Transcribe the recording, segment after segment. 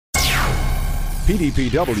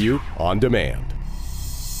PDPW On Demand.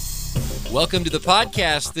 Welcome to the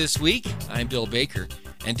podcast this week. I'm Bill Baker,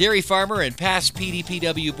 and dairy farmer and past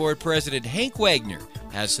PDPW Board President Hank Wagner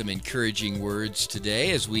has some encouraging words today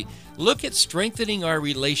as we look at strengthening our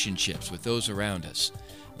relationships with those around us.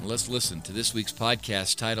 And let's listen to this week's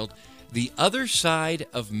podcast titled, The Other Side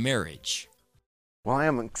of Marriage. Well, I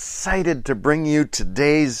am excited to bring you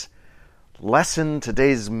today's lesson,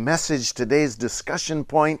 today's message, today's discussion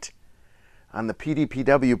point on the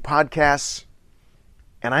PDPW podcast.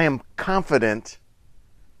 And I am confident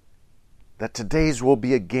that today's will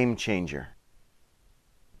be a game changer.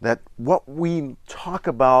 That what we talk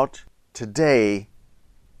about today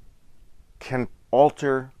can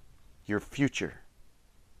alter your future,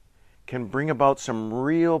 can bring about some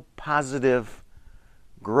real positive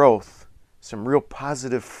growth, some real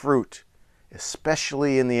positive fruit,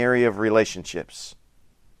 especially in the area of relationships.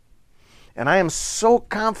 And I am so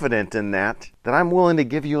confident in that I'm willing to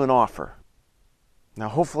give you an offer. Now,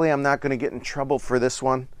 hopefully I'm not going to get in trouble for this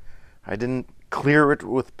one. I didn't clear it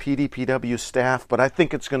with PDPW staff, but I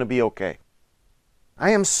think it's going to be okay.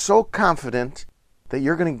 I am so confident that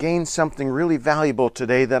you're going to gain something really valuable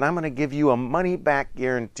today that I'm going to give you a money-back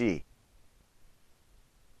guarantee.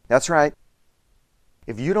 That's right.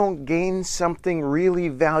 If you don't gain something really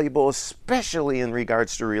valuable, especially in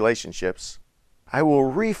regards to relationships, I will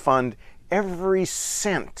refund every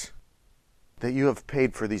cent that you have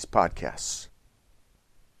paid for these podcasts.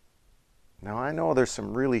 Now, I know there's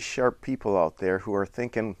some really sharp people out there who are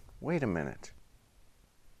thinking, wait a minute.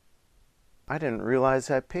 I didn't realize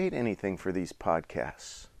I paid anything for these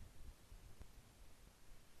podcasts.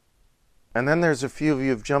 And then there's a few of you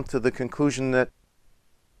who have jumped to the conclusion that,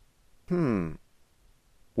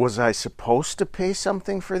 was I supposed to pay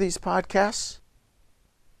something for these podcasts?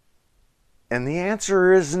 And the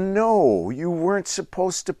answer is no, you weren't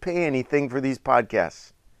supposed to pay anything for these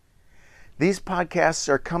podcasts. These podcasts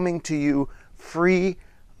are coming to you free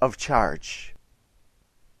of charge.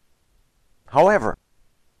 However,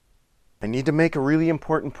 I need to make a really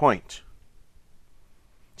important point.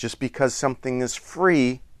 Just because something is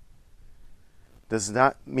free does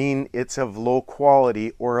not mean it's of low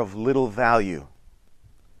quality or of little value.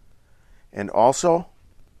 And also,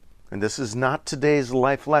 and this is not today's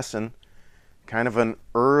life lesson, kind of an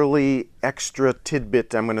early extra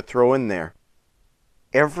tidbit I'm going to throw in there.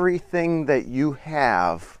 Everything that you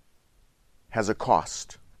have has a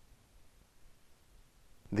cost.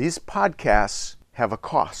 These podcasts have a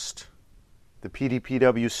cost. The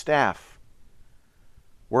PDPW staff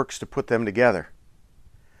works to put them together.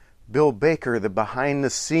 Bill Baker, the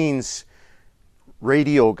behind-the-scenes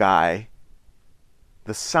radio guy,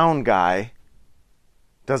 the sound guy,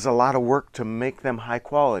 does a lot of work to make them high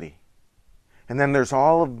quality. And then there's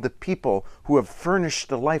all of the people who have furnished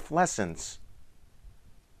the life lessons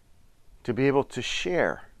to be able to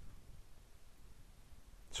share.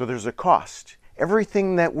 So there's a cost.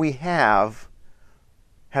 Everything that we have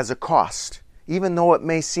has a cost. Even though it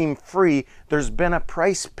may seem free, there's been a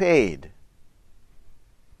price paid.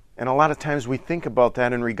 And a lot of times we think about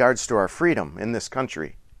that in regards to our freedom in this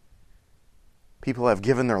country. People have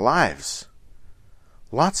given their lives.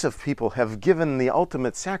 Lots of people have given the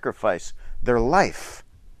ultimate sacrifice, their life.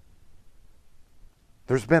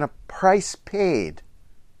 There's been a price paid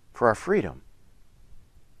for our freedom.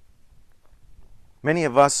 Many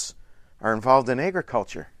of us are involved in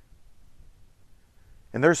agriculture.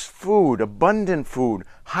 And there's food, abundant food,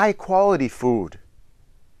 high quality food,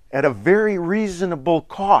 at a very reasonable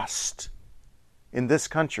cost in this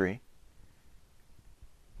country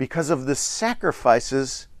because of the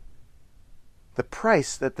sacrifices, the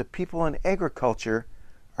price that the people in agriculture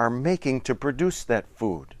are making to produce that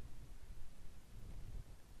food.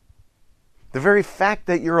 The very fact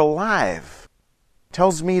that you're alive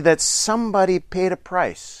tells me that somebody paid a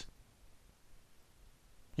price.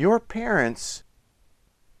 Your parents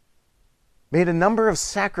made a number of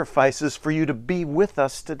sacrifices for you to be with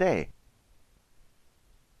us today,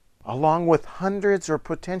 along with hundreds or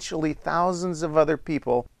potentially thousands of other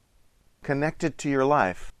people connected to your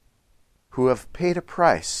life who have paid a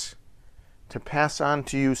price to pass on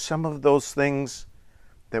to you some of those things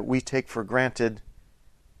that we take for granted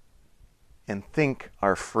and think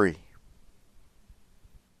are free.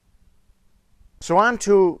 So on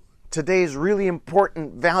to today's really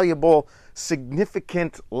important, valuable,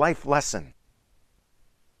 significant life lesson.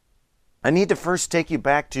 I need to first take you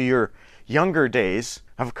back to your younger days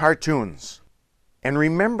of cartoons and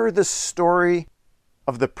remember the story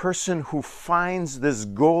of the person who finds this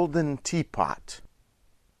golden teapot.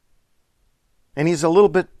 And he's a little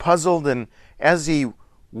bit puzzled, and as he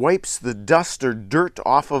wipes the dust or dirt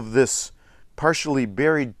off of this partially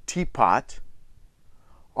buried teapot.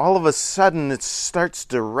 All of a sudden it starts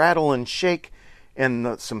to rattle and shake,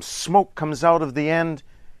 and some smoke comes out of the end,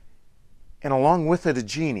 and along with it a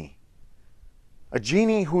genie. A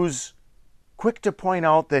genie who's quick to point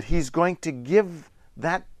out that he's going to give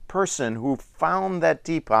that person who found that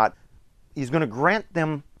teapot, he's going to grant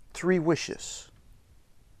them 3 wishes.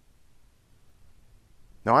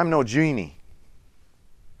 Now, I'm no genie.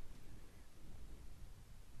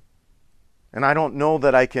 And I don't know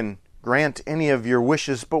that I can grant any of your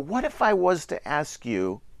wishes, but what if I was to ask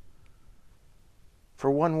you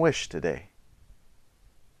for one wish today?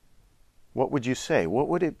 What would you say? What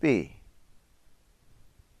would it be?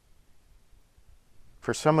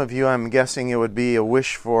 For some of you, I'm guessing it would be a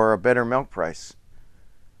wish for a better milk price.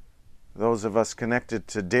 Those of us connected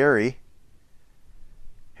to dairy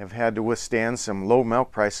have had to withstand some low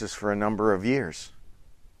milk prices for a number of years.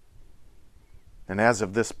 And as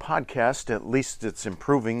of this podcast, at least it's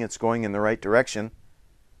improving, it's going in the right direction.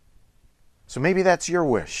 So maybe that's your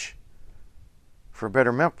wish for a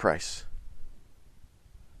better milk price.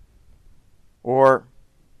 Or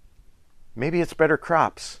maybe it's better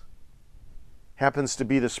crops. Happens to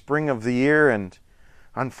be the spring of the year, and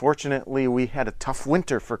unfortunately we had a tough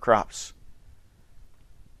winter for crops.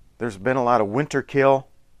 There's been a lot of winter kill,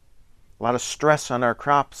 a lot of stress on our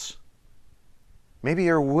crops. Maybe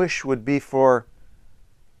your wish would be for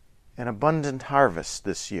an abundant harvest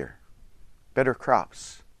this year, better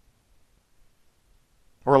crops.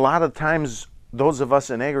 Or a lot of times those of us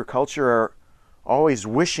in agriculture are always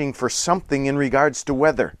wishing for something in regards to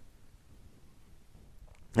weather.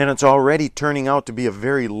 And it's already turning out to be a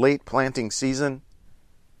very late planting season.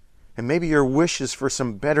 And maybe your wish is for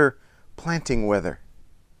some better planting weather.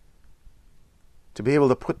 To be able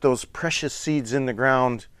to put those precious seeds in the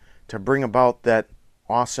ground to bring about that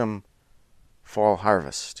awesome fall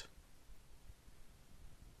harvest.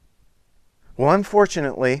 Well,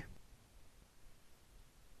 unfortunately,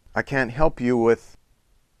 I can't help you with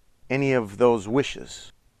any of those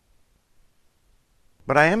wishes.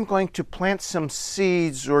 But I am going to plant some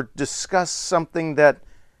seeds or discuss something that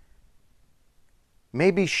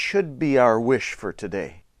maybe should be our wish for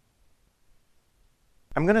today.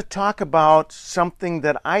 I'm going to talk about something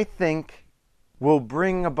that I think will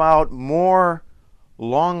bring about more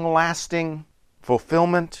long-lasting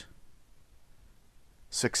fulfillment,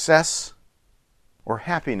 success, or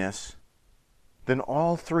happiness than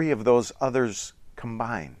all 3 of those others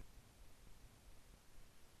combined.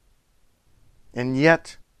 And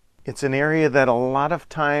yet, it's an area that a lot of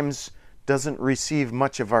times doesn't receive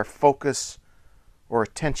much of our focus or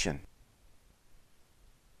attention.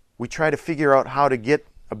 We try to figure out how to get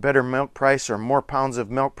a better milk price or more pounds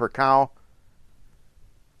of milk per cow,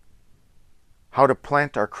 how to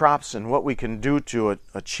plant our crops and what we can do to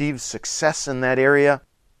achieve success in that area,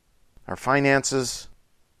 our finances,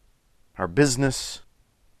 our business,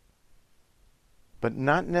 but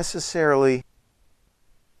not necessarily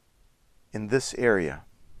in this area.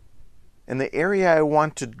 And the area I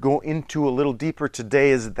want to go into a little deeper today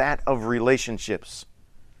is that of relationships.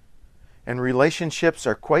 And relationships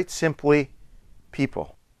are quite simply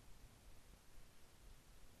people.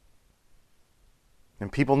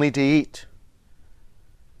 And people need to eat.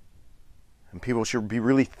 And people should be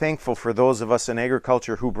really thankful for those of us in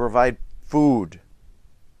agriculture who provide food.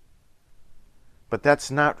 But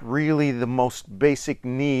that's not really the most basic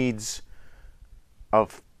needs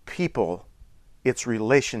of people. It's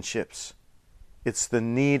relationships. It's the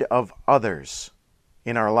need of others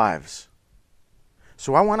in our lives.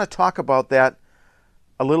 So I want to talk about that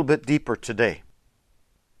a little bit deeper today.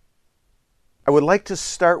 I would like to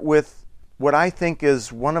start with what I think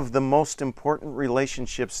is one of the most important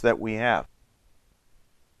relationships that we have.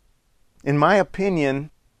 In my opinion,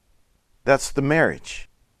 that's the marriage.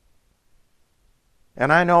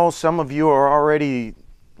 And I know some of you are already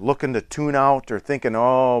looking to tune out or thinking,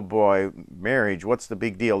 oh boy, marriage, what's the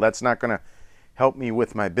big deal? That's not going to help me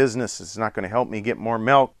with my business. It's not going to help me get more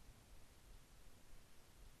milk.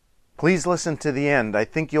 Please listen to the end. I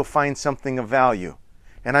think you'll find something of value.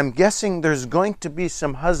 And I'm guessing there's going to be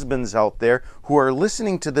some husbands out there who are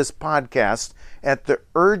listening to this podcast at the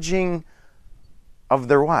urging of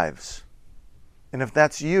their wives. And if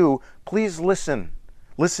that's you, please listen.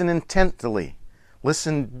 Listen intently.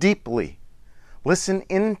 Listen deeply. Listen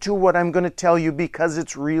into what I'm going to tell you because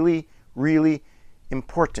it's really, really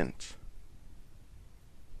important.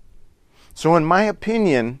 So in my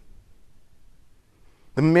opinion,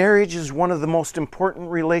 the marriage is one of the most important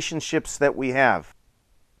relationships that we have.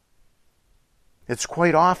 It's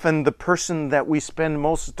quite often the person that we spend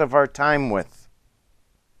most of our time with.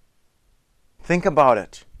 Think about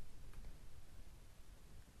it.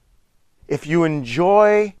 if you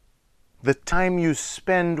enjoy the time you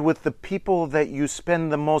spend with the people that you spend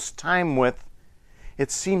the most time with, it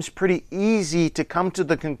seems pretty easy to come to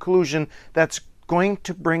the conclusion that's going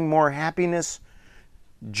to bring more happiness,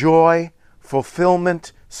 joy,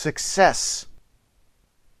 fulfillment, success.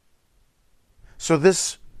 So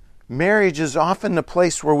this marriage is often the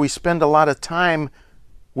place where we spend a lot of time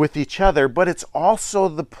with each other, but it's also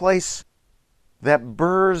the place that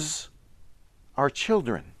births our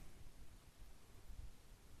children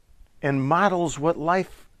and models what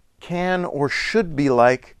life can or should be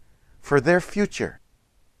like for their future.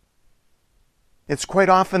 It's quite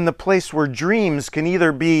often the place where dreams can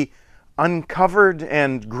either be uncovered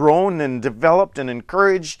and grown and developed and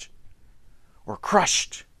encouraged, or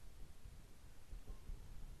crushed.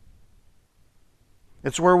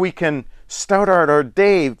 It's where we can start out our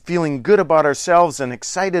day feeling good about ourselves and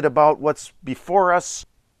excited about what's before us,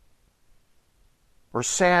 or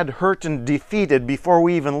sad, hurt, and defeated before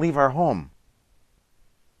we even leave our home.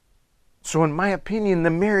 So in my opinion, the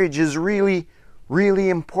marriage is really, really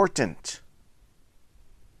important.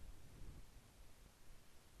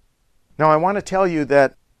 Now I want to tell you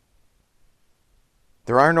that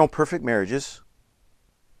there are no perfect marriages.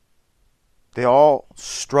 They all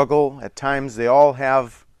struggle at times. They all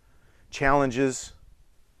have challenges.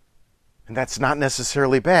 And that's not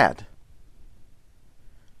necessarily bad.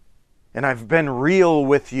 And I've been real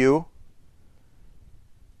with you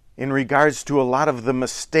in regards to a lot of the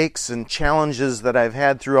mistakes and challenges that I've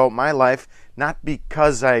had throughout my life, not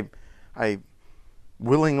because I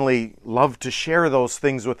willingly love to share those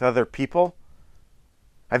things with other people.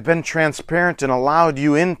 I've been transparent and allowed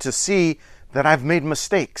you in to see that I've made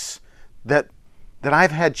mistakes, that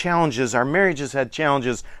I've had challenges, our marriage has had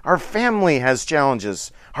challenges, our family has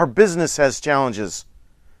challenges, our business has challenges.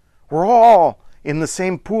 We're all in the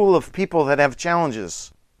same pool of people that have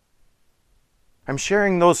challenges. I'm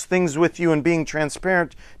sharing those things with you and being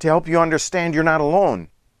transparent to help you understand you're not alone.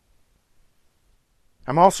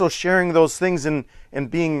 I'm also sharing those things and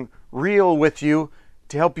being real with you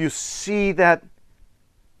to help you see that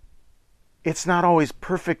it's not always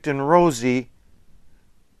perfect and rosy,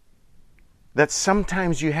 that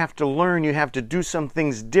sometimes you have to learn, you have to do some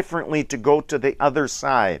things differently to go to the other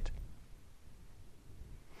side.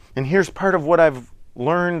 And here's part of what I've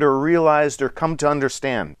learned or realized or come to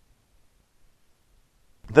understand.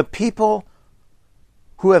 The people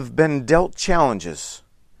who have been dealt challenges,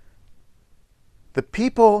 the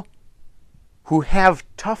people who have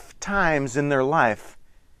tough times in their life,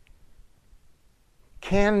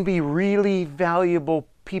 can be really valuable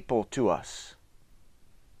people to us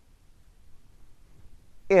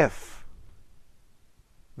if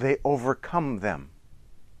they overcome them.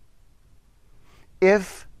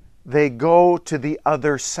 If they go to the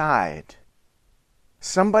other side.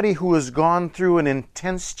 Somebody who has gone through an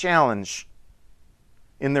intense challenge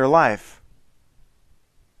in their life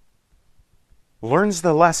learns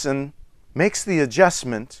the lesson, makes the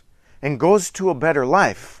adjustment, and goes to a better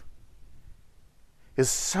life is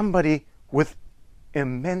somebody with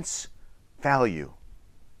immense value.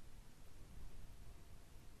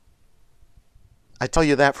 I tell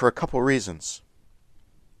you that for a couple reasons.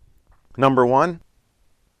 Number one,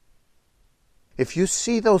 if you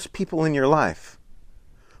see those people in your life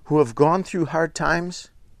who have gone through hard times,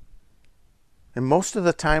 and most of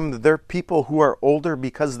the time they're people who are older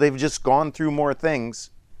because they've just gone through more things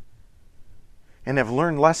and have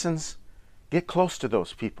learned lessons, get close to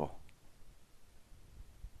those people.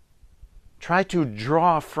 Try to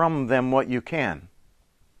draw from them what you can.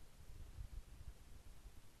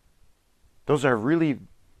 Those are really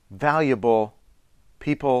valuable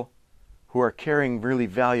people who are carrying really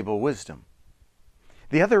valuable wisdom.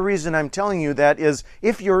 The other reason I'm telling you that is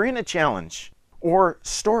if you're in a challenge, or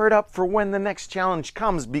store it up for when the next challenge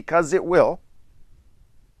comes, because it will.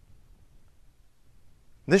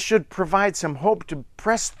 This should provide some hope to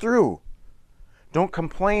press through. Don't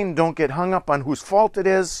complain, don't get hung up on whose fault it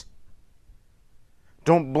is.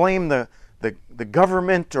 Don't blame the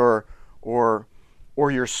government or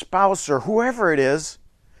your spouse or whoever it is.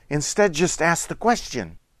 Instead, just ask the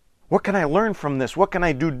question. What can I learn from this? What can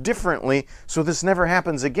I do differently so this never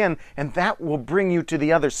happens again? And that will bring you to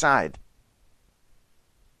the other side.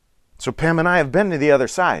 So Pam and I have been to the other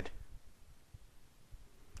side.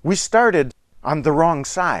 We started on the wrong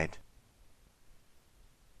side.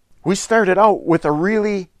 We started out with a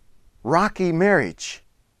really rocky marriage.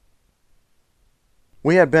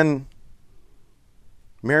 We had been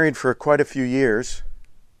married for quite a few years.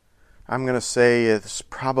 I'm going to say it's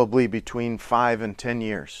probably between 5 and 10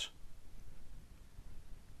 years.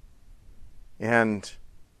 And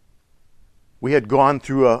We had gone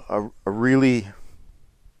through a really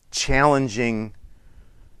challenging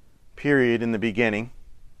period in the beginning,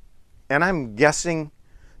 and I'm guessing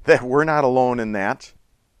that we're not alone in that.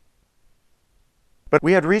 But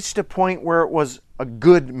we had reached a point where it was a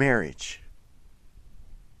good marriage.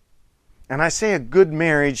 And I say a good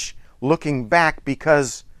marriage looking back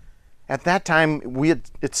because at that time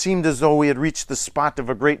it seemed as though we had reached the spot of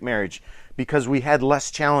a great marriage because we had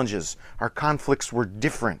less challenges. Our conflicts were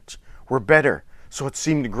different, were better, so it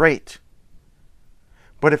seemed great.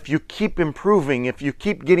 But if you keep improving, if you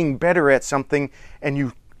keep getting better at something and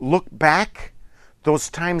you look back, those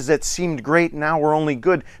times that seemed great now were only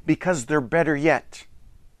good because they're better yet.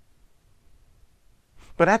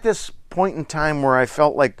 But at this point in time where I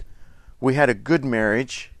felt like we had a good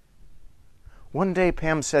marriage, one day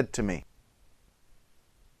Pam said to me,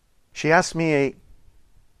 she asked me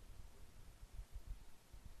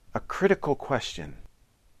a critical question.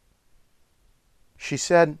 She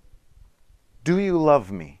said, "Do you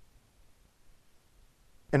love me?"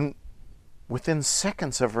 And within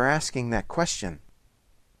seconds of her asking that question,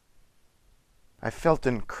 I felt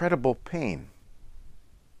incredible pain.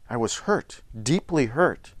 I was hurt, deeply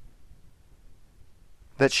hurt,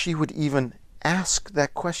 that she would even ask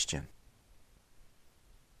that question.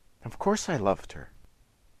 Of course I loved her.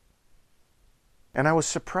 And I was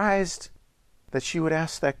surprised that she would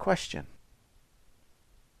ask that question.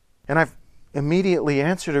 And I've immediately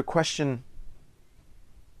answered her question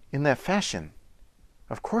in that fashion.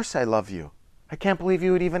 Of course I love you. I can't believe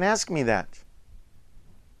you would even ask me that.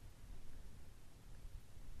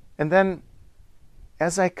 And then,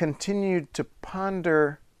 as I continued to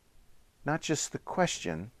ponder not just the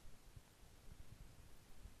question,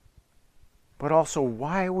 but also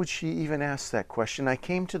why would she even ask that question, I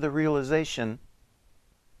came to the realization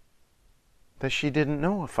that she didn't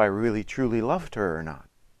know if I really truly loved her or not.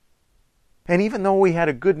 And even though we had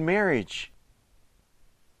a good marriage,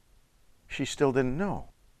 she still didn't know.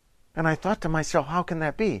 And I thought to myself, how can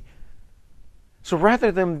that be? So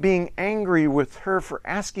rather than being angry with her for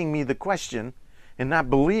asking me the question and not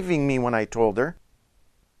believing me when I told her,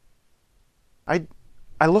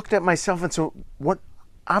 I looked at myself and said,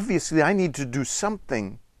 obviously I need to do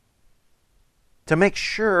something to make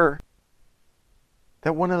sure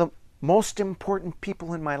that one of the most important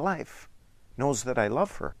people in my life knows that I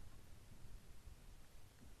love her.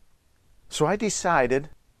 So I decided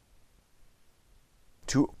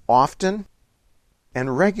to often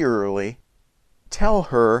and regularly tell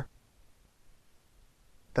her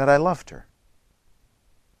that I loved her,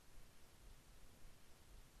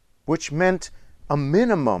 which meant a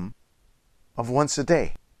minimum of once a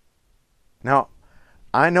day. Now,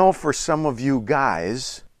 I know for some of you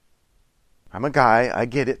guys, I'm a guy, I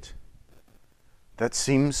get it. That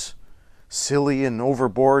seems silly and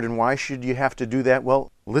overboard, and why should you have to do that?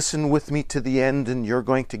 Well, listen with me to the end and you're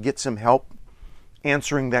going to get some help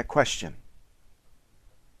answering that question.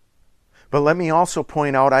 But let me also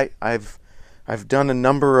point out, I've done a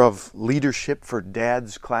number of leadership for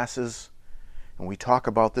dads classes, and we talk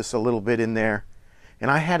about this a little bit in there. And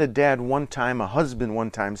I had a husband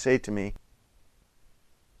one time say to me,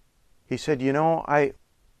 he said, I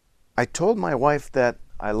told my wife that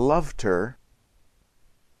I loved her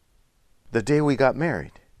the day we got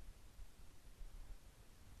married.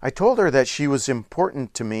 I told her that she was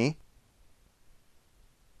important to me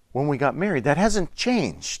when we got married. That hasn't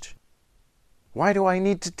changed. Why do I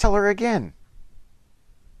need to tell her again?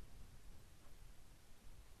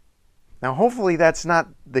 Now, hopefully that's not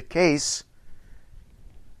the case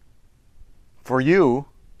for you,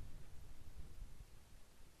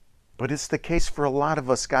 but it's the case for a lot of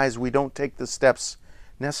us guys. We don't take the steps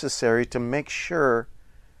necessary to make sure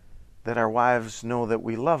that our wives know that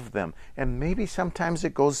we love them. And maybe sometimes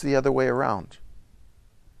it goes the other way around.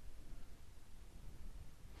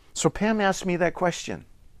 So Pam asked me that question.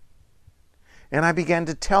 And I began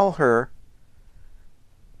to tell her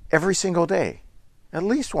every single day, at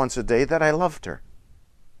least once a day, that I loved her.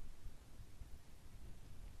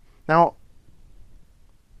 Now,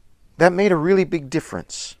 that made a really big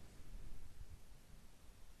difference.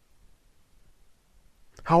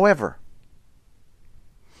 However,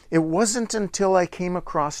 it wasn't until I came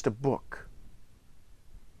across a book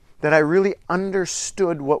that I really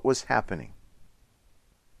understood what was happening.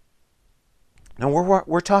 Now,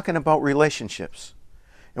 we're talking about relationships.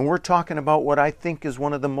 And we're talking about what I think is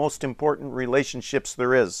one of the most important relationships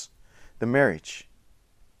there is, the marriage.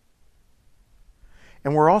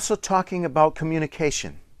 And we're also talking about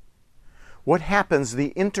communication. What happens,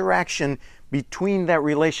 the interaction between that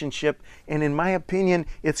relationship, and in my opinion,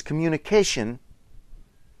 it's communication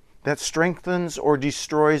that strengthens or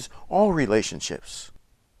destroys all relationships.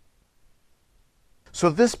 So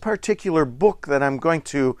this particular book that I'm going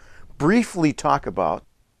to briefly talk about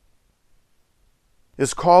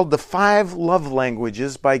is called The 5 Love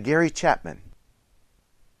Languages by Gary Chapman.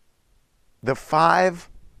 The 5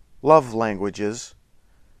 Love Languages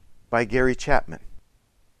by Gary Chapman.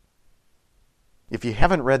 If you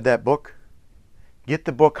haven't read that book, get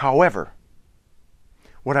the book. However,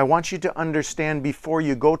 what I want you to understand before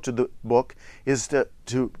you go to the book is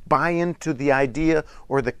to buy into the idea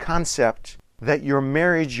or the concept that your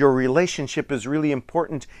marriage, your relationship is really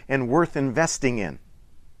important and worth investing in.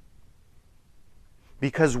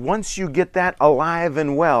 Because once you get that alive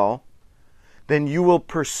and well, then you will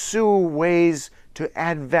pursue ways to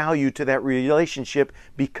add value to that relationship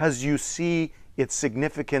because you see its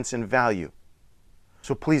significance and value.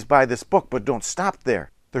 So please buy this book, but don't stop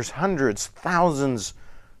there. There's hundreds, thousands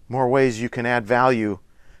more ways you can add value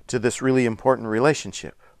to this really important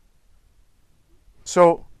relationship.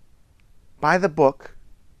 So, buy the book,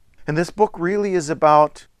 and this book really is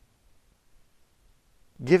about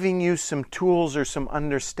giving you some tools or some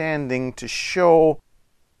understanding to show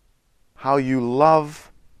how you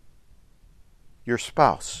love your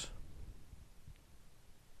spouse.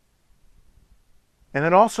 And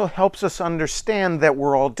it also helps us understand that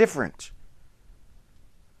we're all different.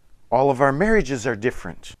 All of our marriages are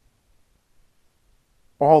different.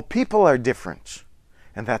 All people are different.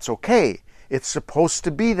 And that's okay. It's supposed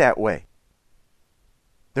to be that way.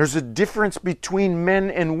 There's a difference between men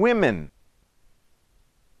and women.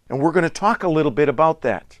 And we're going to talk a little bit about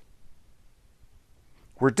that.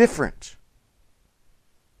 We're different.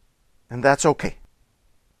 And that's okay.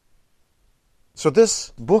 So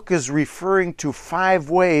this book is referring to 5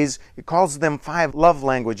 ways, it calls them 5 love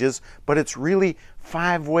languages, but it's really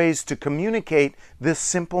 5 ways to communicate this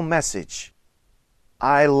simple message.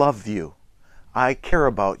 I love you. I care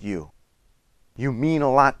about you. You mean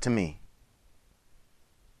a lot to me.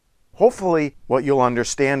 Hopefully what you'll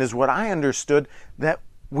understand is what I understood, that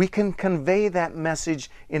we can convey that message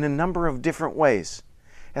in a number of different ways.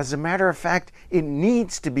 As a matter of fact, it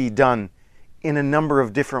needs to be done in a number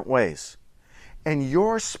of different ways. And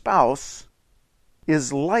your spouse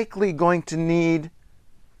is likely going to need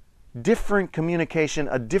different communication,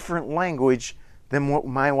 a different language than what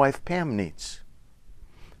my wife Pam needs.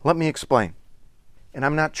 Let me explain. And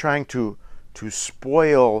I'm not trying to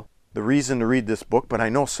spoil the reason to read this book, but I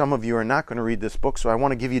know some of you are not going to read this book, so I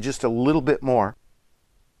want to give you just a little bit more.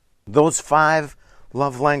 Those 5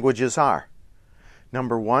 love languages are: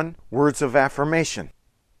 number 1, words of affirmation.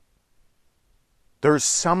 There's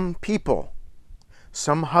some people,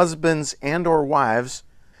 some husbands and or wives,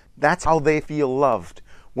 that's how they feel loved,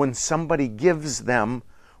 when somebody gives them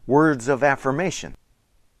words of affirmation.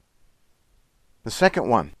 The second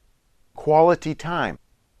one, quality time.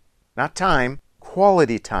 Not time,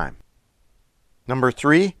 quality time. Number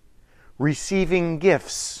 3, receiving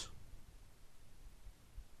gifts.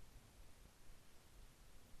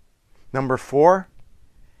 Number 4,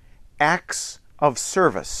 acts of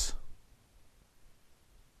service.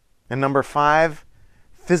 And number 5,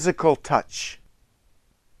 physical touch.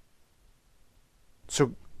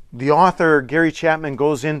 So the author, Gary Chapman,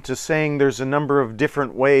 goes into saying there's a number of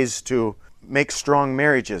different ways to make strong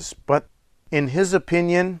marriages. But in his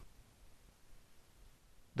opinion,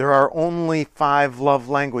 there are only 5 love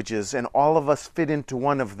languages, and all of us fit into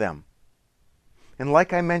one of them. And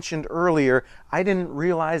like I mentioned earlier, I didn't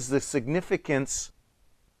realize the significance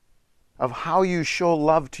of how you show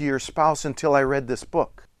love to your spouse until I read this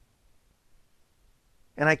book.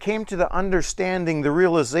 And I came to the understanding, the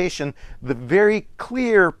realization, the very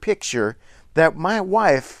clear picture that my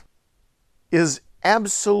wife is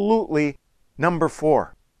absolutely number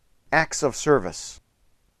 4, acts of service.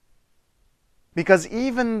 Because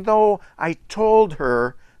even though I told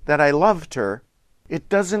her that I loved her, it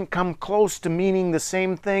doesn't come close to meaning the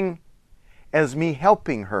same thing as me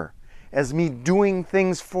helping her, as me doing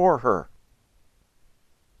things for her.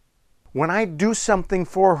 When I do something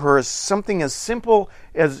for her, something as simple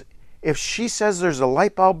as if she says there's a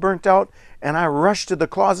light bulb burnt out and I rush to the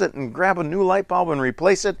closet and grab a new light bulb and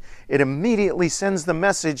replace it, it immediately sends the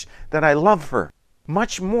message that I love her,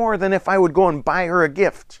 much more than if I would go and buy her a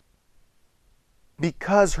gift.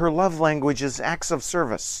 Because her love language is acts of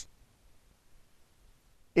service.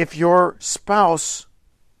 If your spouse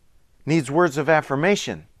needs words of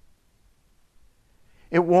affirmation,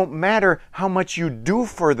 it won't matter how much you do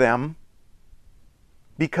for them,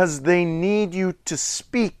 because they need you to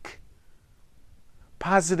speak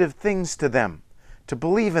positive things to them, to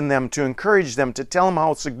believe in them, to encourage them, to tell them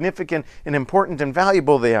how significant and important and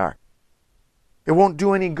valuable they are. It won't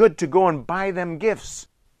do any good to go and buy them gifts.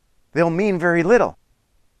 They'll mean very little.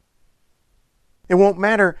 It won't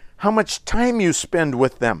matter how much time you spend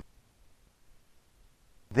with them.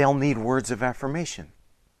 They'll need words of affirmation.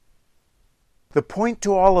 The point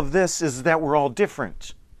to all of this is that we're all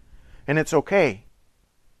different, and it's okay.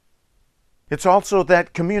 It's also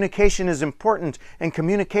that communication is important, and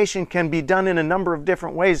communication can be done in a number of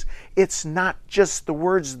different ways. It's not just the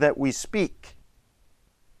words that we speak.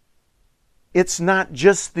 It's not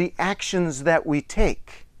just the actions that we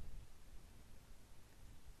take.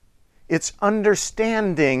 It's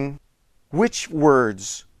understanding which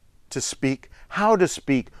words to speak, how to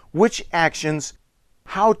speak, which actions,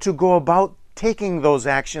 how to go about taking those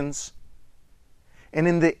actions. And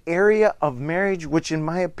in the area of marriage, which in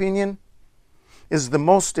my opinion is the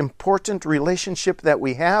most important relationship that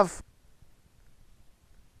we have,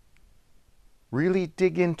 really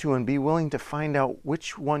dig into and be willing to find out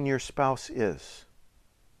which one your spouse is.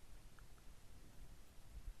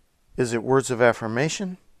 Is it words of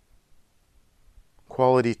affirmation?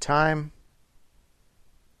 Quality time?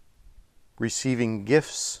 Receiving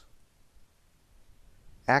gifts?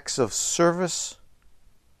 Acts of service?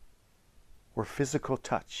 Or physical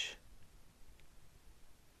touch?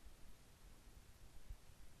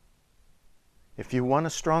 If you want a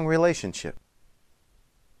strong relationship,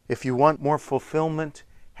 if you want more fulfillment,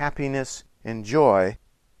 happiness, and joy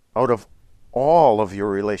out of all of your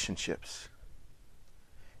relationships,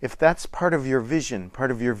 if that's part of your vision, part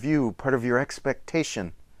of your view, part of your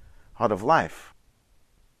expectation out of life,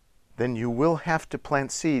 then you will have to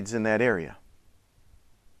plant seeds in that area.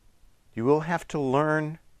 You will have to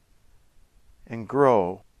learn and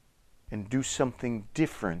grow and do something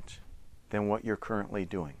different than what you're currently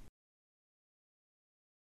doing.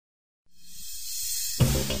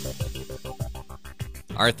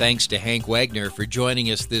 Our thanks to Hank Wagner for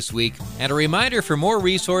joining us this week. And a reminder, for more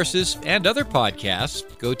resources and other podcasts,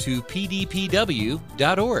 go to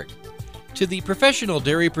pdpw.org. To the professional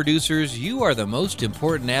dairy producers, you are the most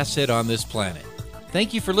important asset on this planet.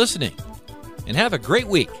 Thank you for listening, and have a great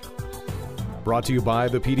week. Brought to you by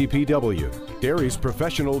the PDPW, Dairy's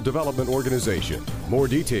professional development organization. More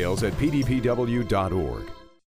details at pdpw.org.